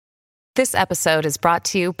This episode is brought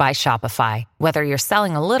to you by Shopify. Whether you're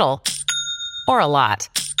selling a little or a lot,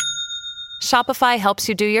 Shopify helps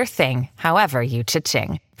you do your thing, however you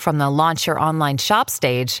cha-ching. From the launch your online shop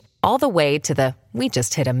stage, all the way to the we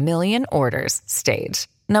just hit 1 million orders stage.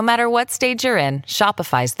 No matter what stage you're in,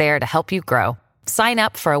 Shopify's there to help you grow. Sign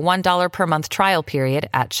up for a $1 per month trial period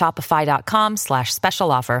at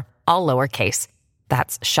shopify.com/special offer, all lowercase.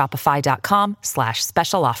 That's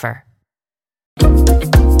shopify.com/special offer.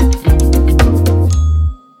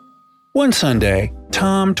 One Sunday,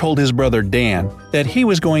 Tom told his brother Dan that he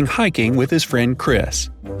was going hiking with his friend Chris.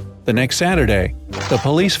 The next Saturday, the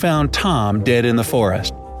police found Tom dead in the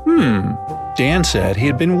forest. Dan said he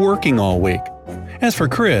had been working all week. As for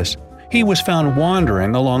Chris, he was found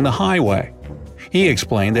wandering along the highway. He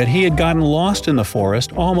explained that he had gotten lost in the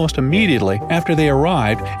forest almost immediately after they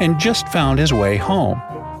arrived and just found his way home.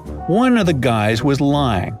 One of the guys was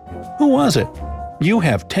lying. Who was it? You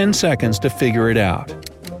have 10 seconds to figure it out.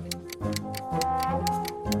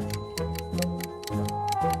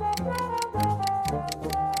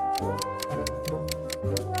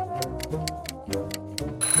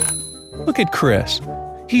 Look at Chris.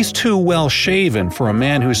 He's too well shaven for a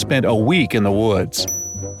man who spent a week in the woods.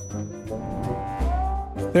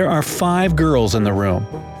 There are 5 girls in the room.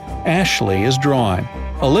 Ashley is drawing.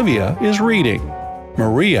 Olivia is reading.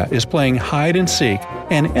 Maria is playing hide and seek,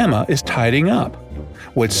 and Emma is tidying up.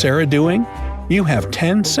 What's Sarah doing? You have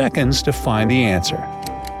 10 seconds to find the answer.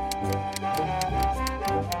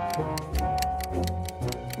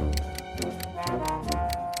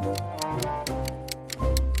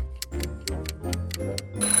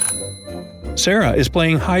 Sarah is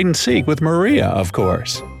playing hide and seek with Maria, of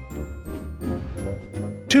course.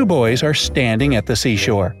 2 boys are standing at the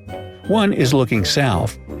seashore. One is looking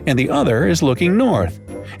south, and the other is looking north.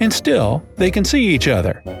 And still, they can see each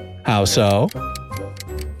other. How so?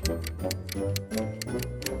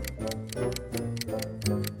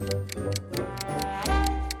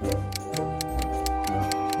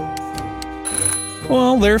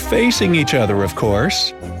 Well, they're facing each other, of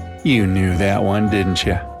course. You knew that one, didn't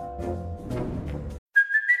you?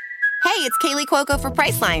 Hey, it's Kaylee Cuoco for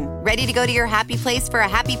Priceline. Ready to go to your happy place for a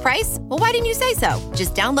happy price? Well, why didn't you say so?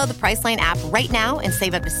 Just download the Priceline app right now and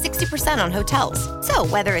save up to 60% on hotels. So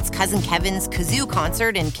whether it's Cousin Kevin's Kazoo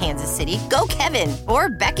Concert in Kansas City, go Kevin, or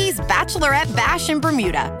Becky's Bachelorette Bash in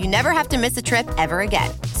Bermuda, you never have to miss a trip ever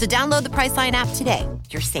again. So download the Priceline app today.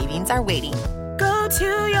 Your savings are waiting. Go to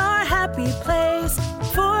your happy place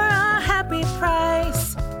for a happy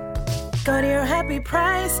price. Go to your happy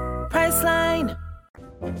price, Priceline.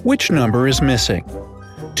 Which number is missing?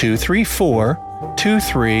 234,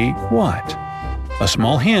 23 what? A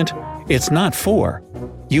small hint, it's not 4.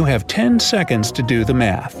 You have 10 seconds to do the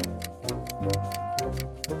math.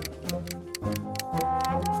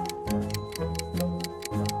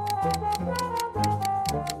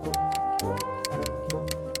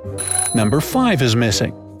 Number 5 is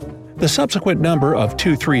missing. The subsequent number of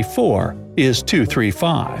 234 is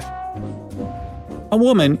 235. A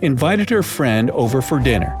woman invited her friend over for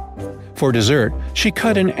dinner. For dessert, she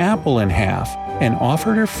cut an apple in half and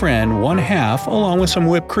offered her friend 1/2 along with some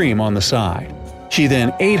whipped cream on the side. She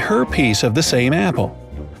then ate her piece of the same apple.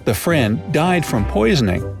 The friend died from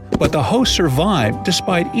poisoning, but the host survived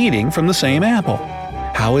despite eating from the same apple.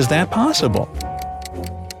 How is that possible?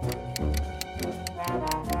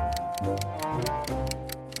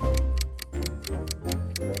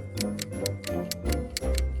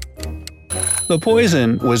 The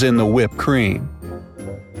poison was in the whipped cream.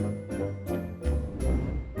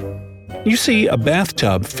 You see a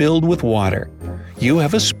bathtub filled with water. You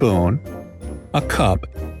have a spoon, a cup,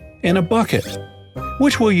 and a bucket.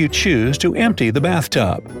 Which will you choose to empty the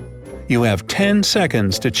bathtub? You have 10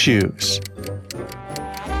 seconds to choose.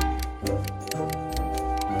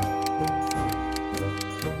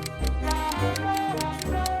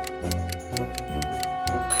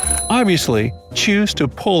 Obviously, choose to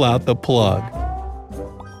pull out the plug.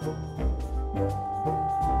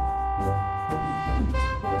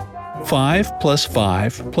 Five plus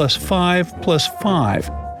 5 plus 5 plus 5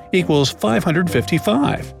 equals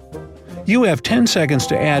 555. You have 10 seconds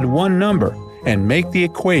to add one number and make the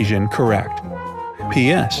equation correct.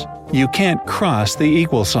 P.S. You can't cross the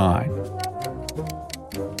equal sign.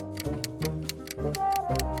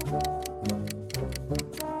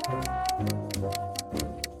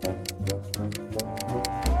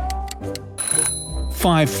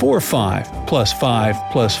 $545 plus 5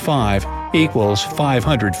 plus 5 equals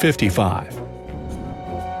 555.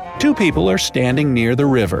 2 people are standing near the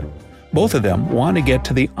river. Both of them want to get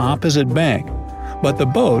to the opposite bank, but the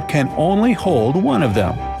boat can only hold one of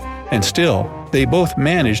them. And still, They both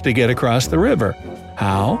managed to get across the river.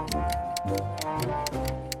 How?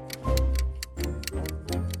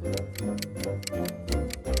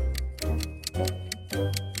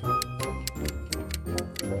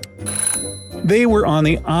 They were on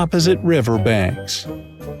the opposite river banks.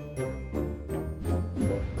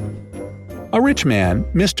 A rich man,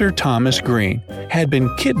 Mr. Thomas Green, had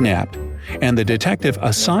been kidnapped, and the detective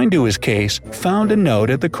assigned to his case found a note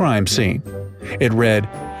at the crime scene. It read,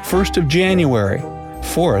 1st of January,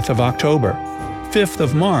 4th of October, 5th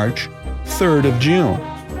of March, 3rd of June.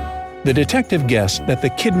 The detective guessed that the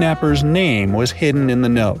kidnapper's name was hidden in the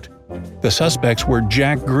note. The suspects were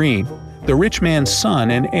Jack Green, the rich man's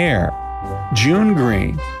son and heir, June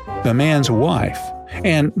Green, the man's wife,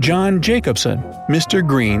 and John Jacobson, Mr.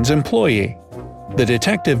 Green's employee. The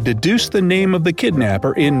detective deduced the name of the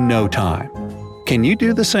kidnapper in no time. Can you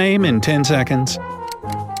do the same in 10 seconds?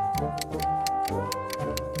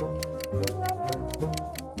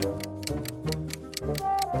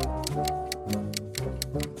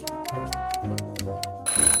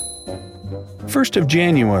 First of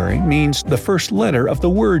January means the first letter of the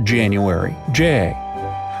word January, J.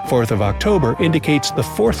 4th of October indicates the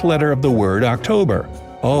fourth letter of the word October,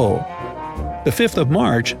 O. The 5th of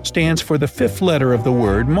March stands for the fifth letter of the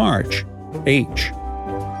word March, H.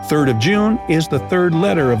 3rd of June is the third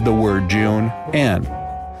letter of the word June, N.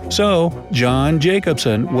 So, John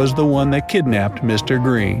Jacobson was the one that kidnapped Mr.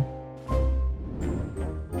 Green.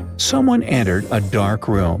 Someone entered a dark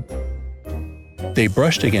room. They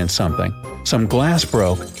brushed against something, some glass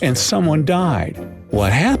broke, and someone died.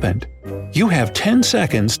 What happened? You have 10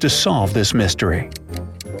 seconds to solve this mystery.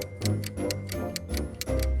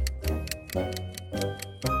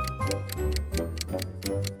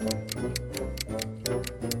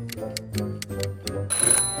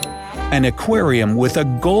 An aquarium with a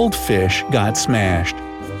goldfish got smashed.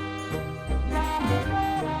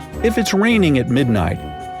 If it's raining at midnight,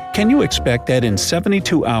 can you expect that in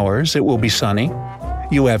 72 hours it will be sunny?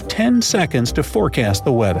 You have 10 seconds to forecast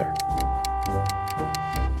the weather.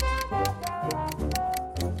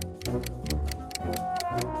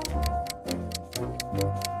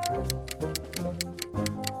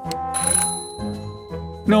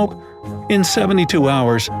 Nope. In 72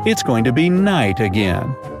 hours, it's going to be night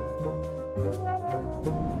again.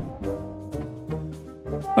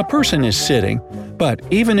 A person is sitting, but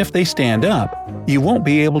even if they stand up, you won't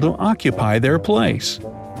be able to occupy their place.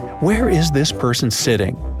 Where is this person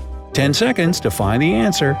sitting? 10 seconds to find the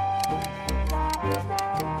answer.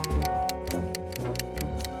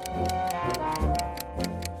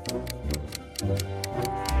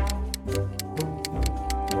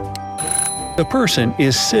 The person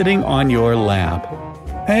is sitting on your lap.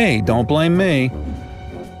 Hey, don't blame me.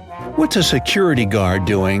 What's a security guard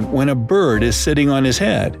doing when a bird is sitting on his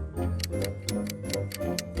head?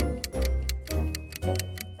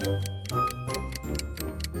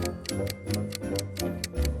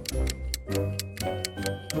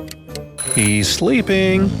 He's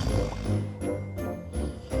sleeping.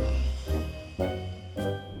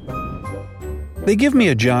 They give me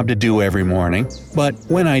a job to do every morning, but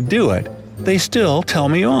when I do it, they still tell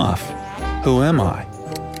me off. Who am I?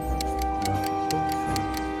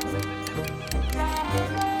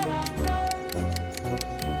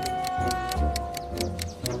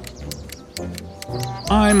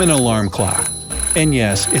 I'm an alarm clock. And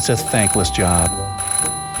yes, it's a thankless job.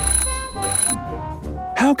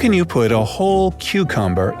 How can you put a whole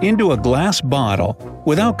cucumber into a glass bottle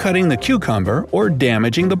without cutting the cucumber or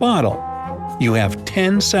damaging the bottle? You have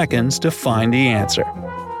 10 seconds to find the answer.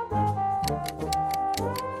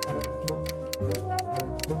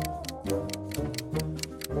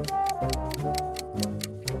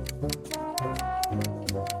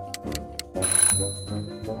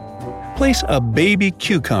 Place a baby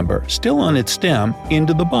cucumber, still on its stem,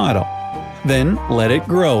 into the bottle. Then let it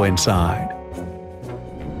grow inside.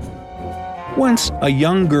 Once, a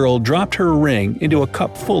young girl dropped her ring into a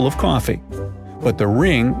cup full of coffee, but the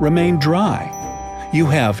ring remained dry. You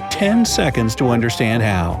have 10 seconds to understand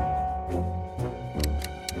how.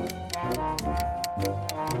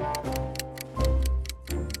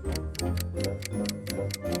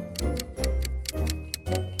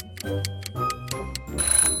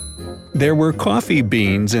 There were coffee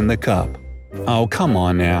beans in the cup. Oh, come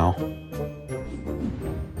on now.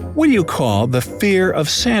 What do you call the fear of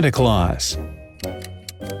Santa Claus?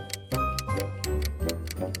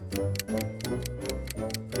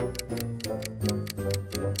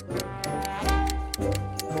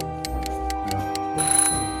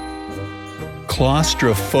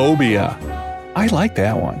 Claustrophobia. I like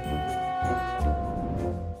that one.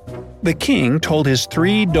 The king told his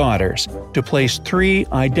 3 daughters to place 3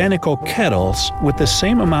 identical kettles with the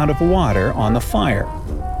same amount of water on the fire.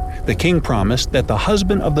 The king promised that the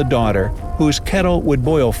husband of the daughter whose kettle would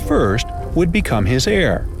boil first would become his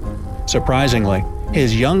heir. Surprisingly,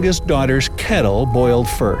 his youngest daughter's kettle boiled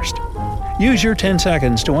first. Use your 10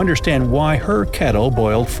 seconds to understand why her kettle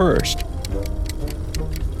boiled first.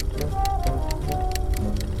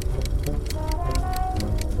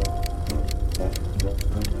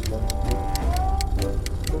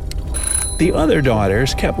 The other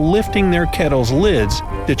daughters kept lifting their kettle's lids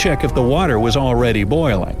to check if the water was already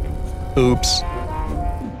boiling. Oops.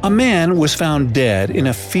 A man was found dead in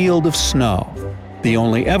a field of snow. The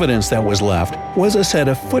only evidence that was left was a set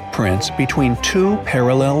of footprints between 2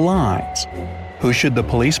 parallel lines. Who should the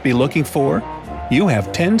police be looking for? You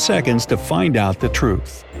have 10 seconds to find out the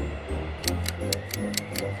truth.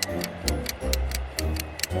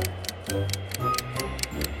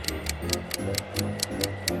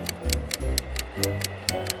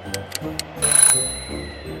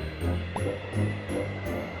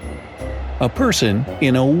 A person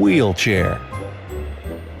in a wheelchair.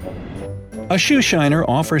 A shoe shiner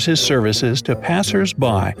offers his services to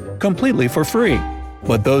passers-by completely for free,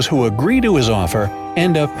 but those who agree to his offer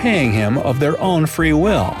end up paying him of their own free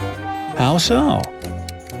will. How so?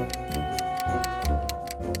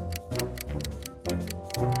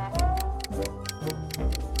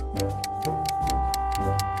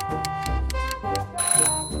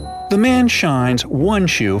 The man shines one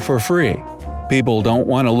shoe for free. People don't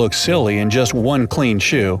want to look silly in just one clean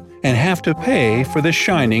shoe and have to pay for the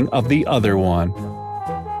shining of the other one.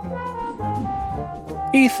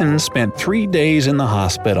 Ethan spent 3 days in the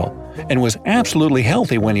hospital and was absolutely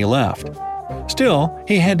healthy when he left. Still,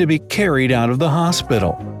 he had to be carried out of the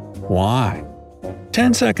hospital. Why?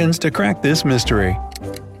 10 seconds to crack this mystery.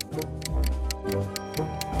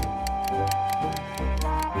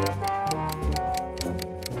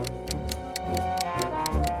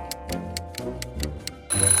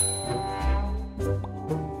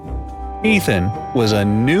 Ethan was a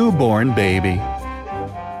newborn baby.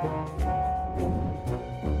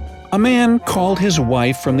 A man called his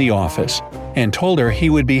wife from the office and told her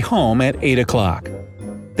he would be home at 8 o'clock.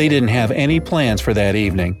 They didn't have any plans for that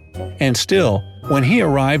evening, and still, when he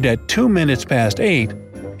arrived at 2 minutes past 8,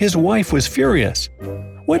 his wife was furious.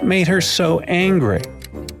 What made her so angry?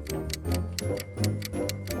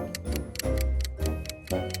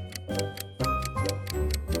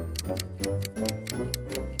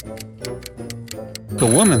 The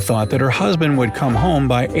woman thought that her husband would come home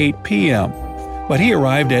by 8 p.m., but he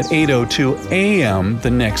arrived at 8:02 a.m. the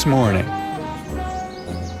next morning.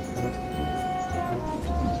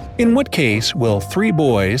 In what case will 3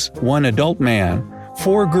 boys, 1 adult man,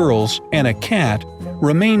 4 girls, and a cat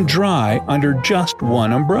remain dry under just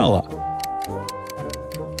one umbrella?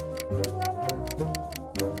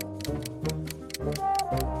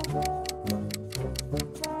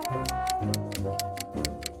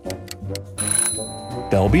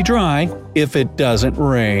 They'll be dry if it doesn't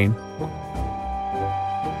rain.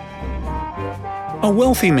 A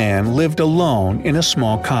wealthy man lived alone in a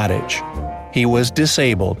small cottage. He was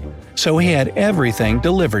disabled, so he had everything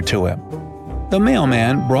delivered to him. The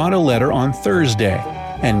mailman brought a letter on Thursday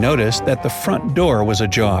and noticed that the front door was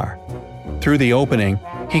ajar. Through the opening,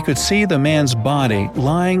 he could see the man's body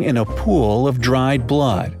lying in a pool of dried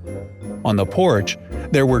blood. On the porch,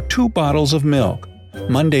 there were 2 bottles of milk,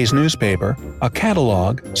 Monday's newspaper, a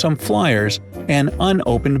catalog, some flyers, and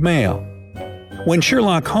unopened mail. When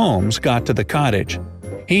Sherlock Holmes got to the cottage,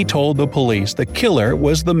 he told the police the killer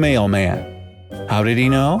was the mailman. How did he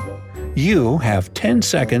know? You have 10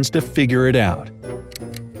 seconds to figure it out.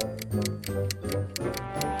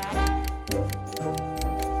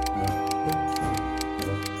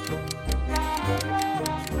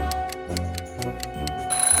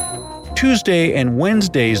 Tuesday and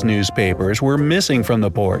Wednesday's newspapers were missing from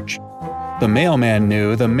the porch. The mailman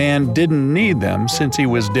knew the man didn't need them since he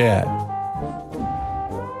was dead.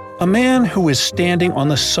 A man who was standing on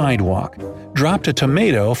the sidewalk dropped a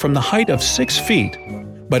tomato from the height of 6 feet,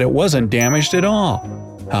 but it wasn't damaged at all.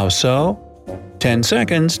 How so? 10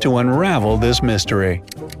 seconds to unravel this mystery.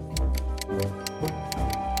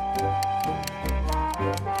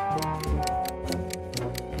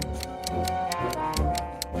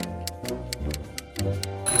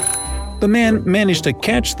 The man managed to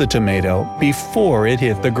catch the tomato before it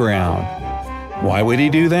hit the ground. Why would he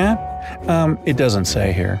do that? It doesn't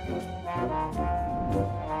say here.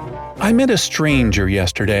 I met a stranger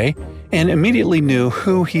yesterday and immediately knew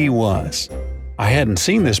who he was. I hadn't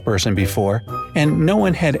seen this person before, and no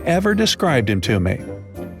one had ever described him to me.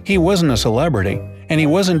 He wasn't a celebrity, and he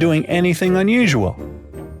wasn't doing anything unusual.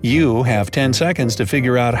 You have 10 seconds to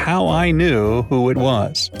figure out how I knew who it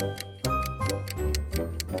was.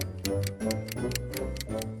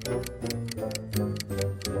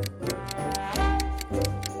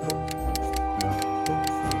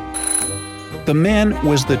 The man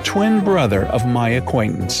was the twin brother of my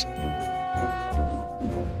acquaintance.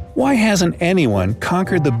 Why hasn't anyone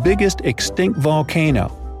conquered the biggest extinct volcano,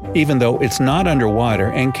 even though it's not underwater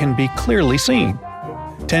and can be clearly seen?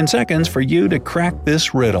 10 seconds for you to crack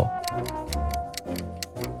this riddle.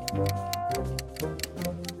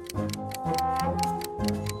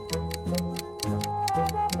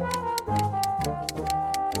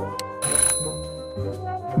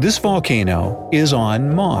 This volcano is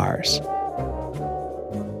on Mars.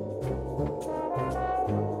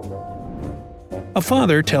 A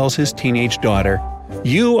father tells his teenage daughter,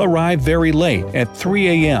 "You arrived very late at 3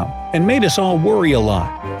 a.m. and made us all worry a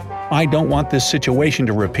lot. I don't want this situation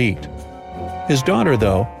to repeat." His daughter,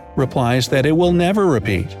 though, replies that it will never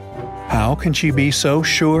repeat. How can she be so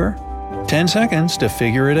sure? 10 seconds to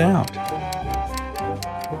figure it out.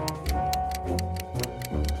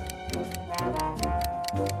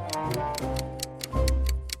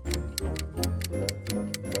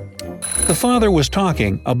 The father was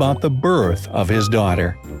talking about the birth of his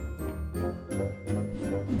daughter.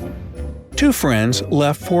 Two friends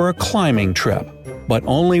left for a climbing trip, but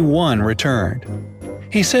only one returned.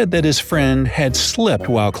 He said that his friend had slipped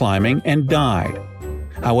while climbing and died.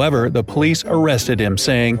 However, the police arrested him,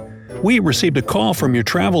 saying, "We received a call from your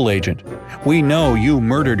travel agent. We know you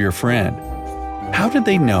murdered your friend." How did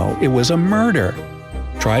they know it was a murder?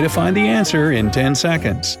 Try to find the answer in 10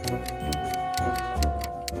 seconds.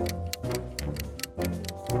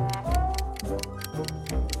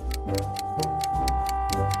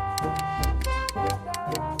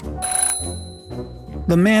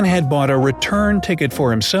 The man had bought a return ticket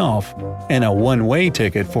for himself and a one-way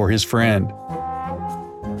ticket for his friend.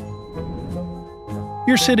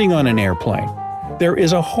 You're sitting on an airplane. There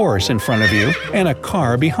is a horse in front of you and a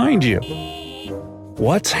car behind you.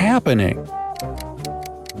 What's happening?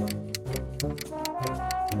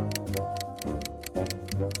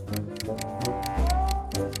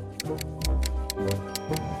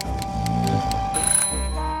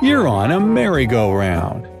 You're on a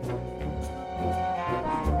merry-go-round.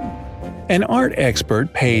 An art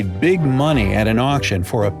expert paid big money at an auction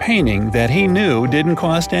for a painting that he knew didn't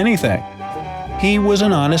cost anything. He was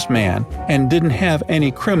an honest man and didn't have any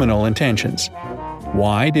criminal intentions.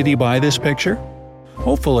 Why did he buy this picture?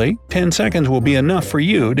 Hopefully, 10 seconds will be enough for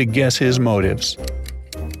you to guess his motives.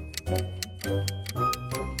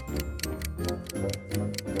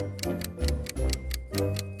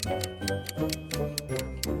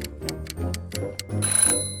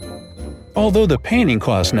 Although the painting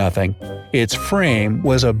cost nothing, its frame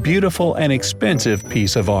was a beautiful and expensive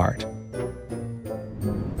piece of art.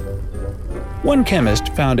 One chemist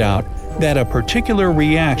found out that a particular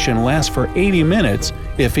reaction lasts for 80 minutes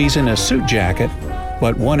if he's in a suit jacket,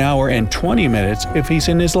 but 1 hour and 20 minutes if he's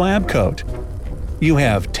in his lab coat. You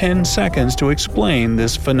have 10 seconds to explain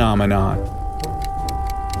this phenomenon.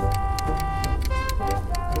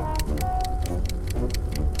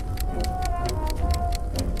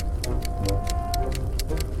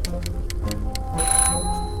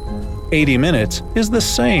 "80 minutes is the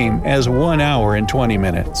same as 1 hour and 20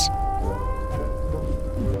 minutes.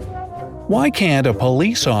 Why can't a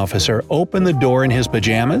police officer open the door in his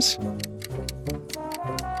pajamas?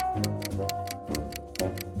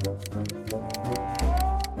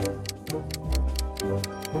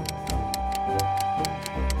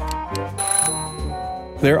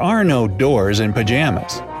 There are no doors in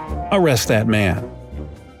pajamas. Arrest that man.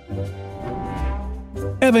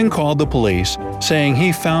 Evan called the police, saying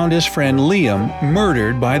he found his friend Liam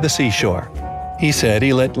murdered by the seashore. He said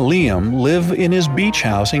he let Liam live in his beach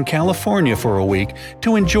house in California for a week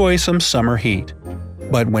to enjoy some summer heat.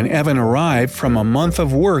 But when Evan arrived from a month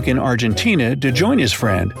of work in Argentina to join his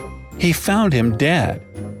friend, he found him dead.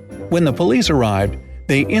 When the police arrived,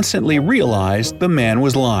 they instantly realized the man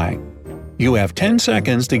was lying. You have 10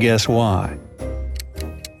 seconds to guess why.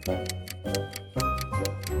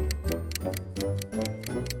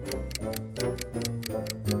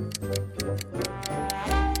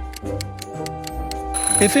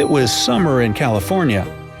 If it was summer in California,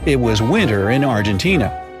 it was winter in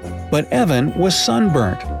Argentina. But Evan was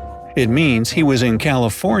sunburnt. It means he was in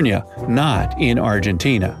California, not in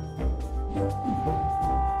Argentina.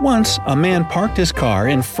 Once, a man parked his car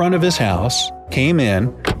in front of his house, came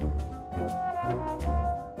in,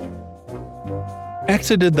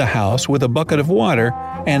 exited the house with a bucket of water,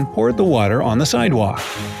 and poured the water on the sidewalk.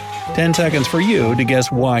 10 seconds for you to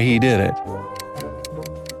guess why he did it.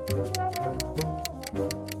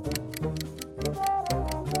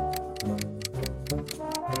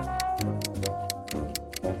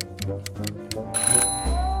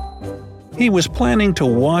 He was planning to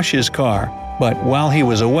wash his car, but while he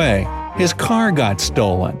was away, his car got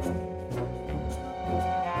stolen.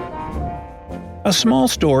 A small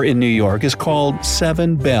store in New York is called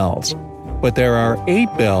 7 Bells, but there are 8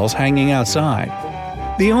 bells hanging outside.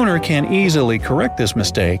 The owner can easily correct this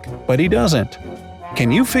mistake, but he doesn't.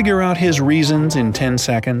 Can you figure out his reasons in 10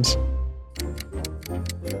 seconds?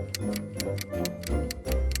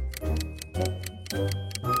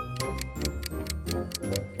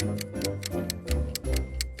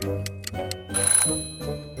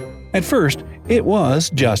 At first, it was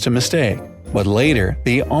just a mistake, but later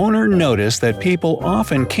the owner noticed that people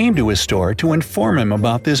often came to his store to inform him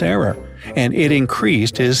about this error, and it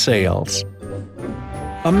increased his sales.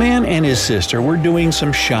 A man and his sister were doing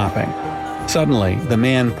some shopping. Suddenly, the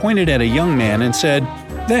man pointed at a young man and said,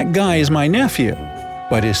 "That guy is my nephew."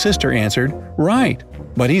 But his sister answered, "Right,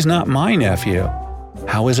 but he's not my nephew."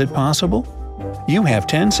 How is it possible? You have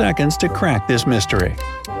 10 seconds to crack this mystery.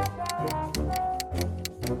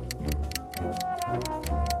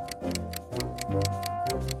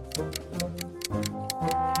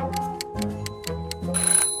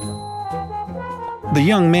 The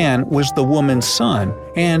young man was the woman's son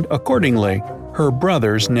and, accordingly, her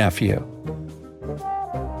brother's nephew.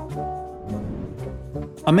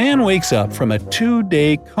 A man wakes up from a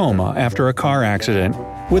 2-day coma after a car accident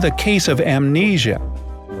with a case of amnesia.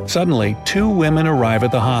 Suddenly, 2 women arrive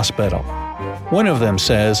at the hospital. One of them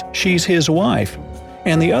says she's his wife,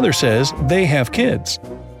 and the other says they have kids.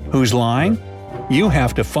 Who's lying? You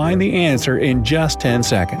have to find the answer in just 10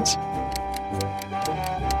 seconds.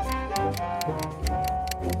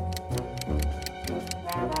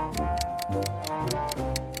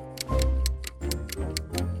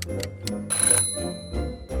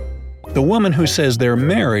 The woman who says they're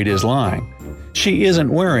married is lying. She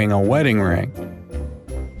isn't wearing a wedding ring.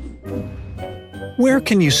 Where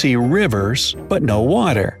can you see rivers but no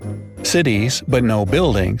water? Cities but no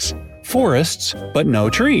buildings? Forests but no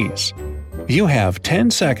trees? You have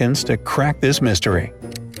 10 seconds to crack this mystery.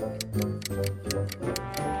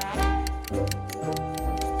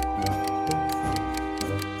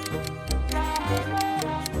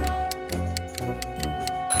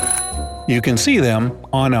 You can see them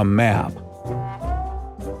on a map.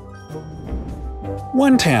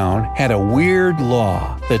 One town had a weird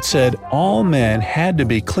law that said all men had to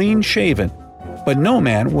be clean-shaven, but no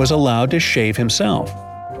man was allowed to shave himself.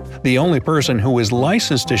 The only person who was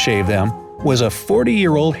licensed to shave them was a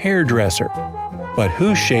 40-year-old hairdresser. But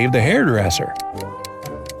who shaved the hairdresser?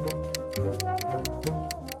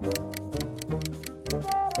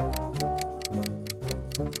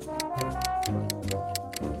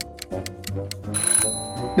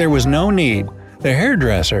 There was no need. The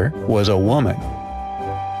hairdresser was a woman.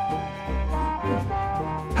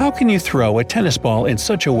 How can you throw a tennis ball in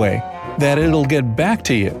such a way that it'll get back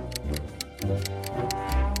to you?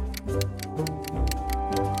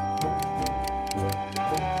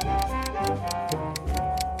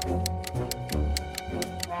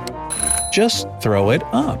 Just throw it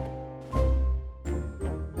up.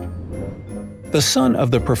 The son of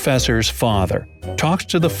the professor's father talks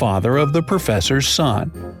to the father of the professor's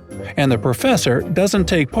son, and the professor doesn't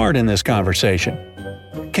take part in this conversation.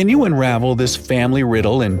 Can you unravel this family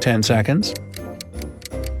riddle in 10 seconds?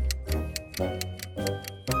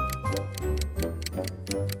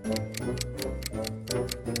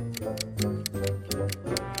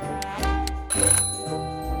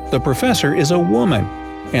 The professor is a woman,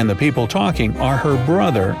 and the people talking are her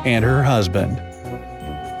brother and her husband.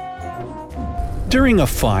 During a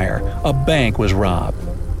fire, a bank was robbed.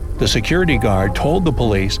 The security guard told the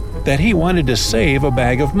police that he wanted to save a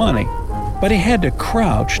bag of money, but he had to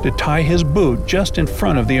crouch to tie his boot just in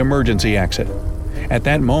front of the emergency exit. At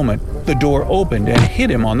that moment, the door opened and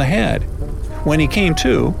hit him on the head. When he came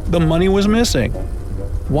to, the money was missing.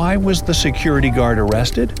 Why was the security guard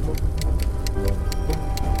arrested?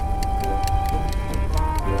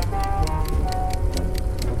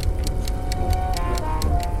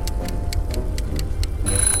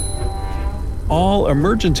 All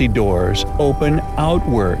emergency doors open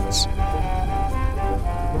outwards.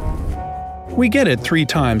 We get it 3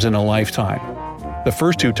 times in a lifetime. The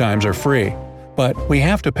first 2 times are free, but we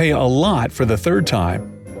have to pay a lot for the 3rd time.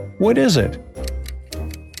 What is it?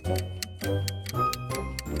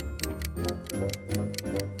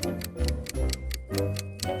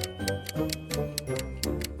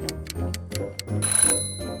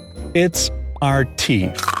 It's our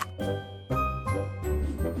teeth.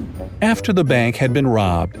 After the bank had been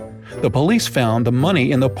robbed, the police found the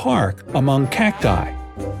money in the park among cacti.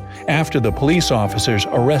 After the police officers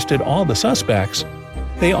arrested all the suspects,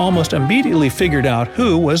 they almost immediately figured out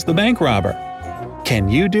who was the bank robber. Can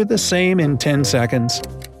you do the same in 10 seconds?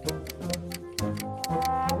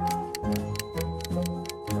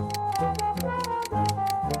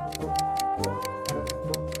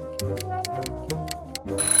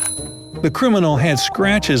 The criminal had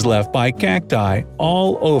scratches left by cacti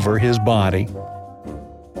all over his body.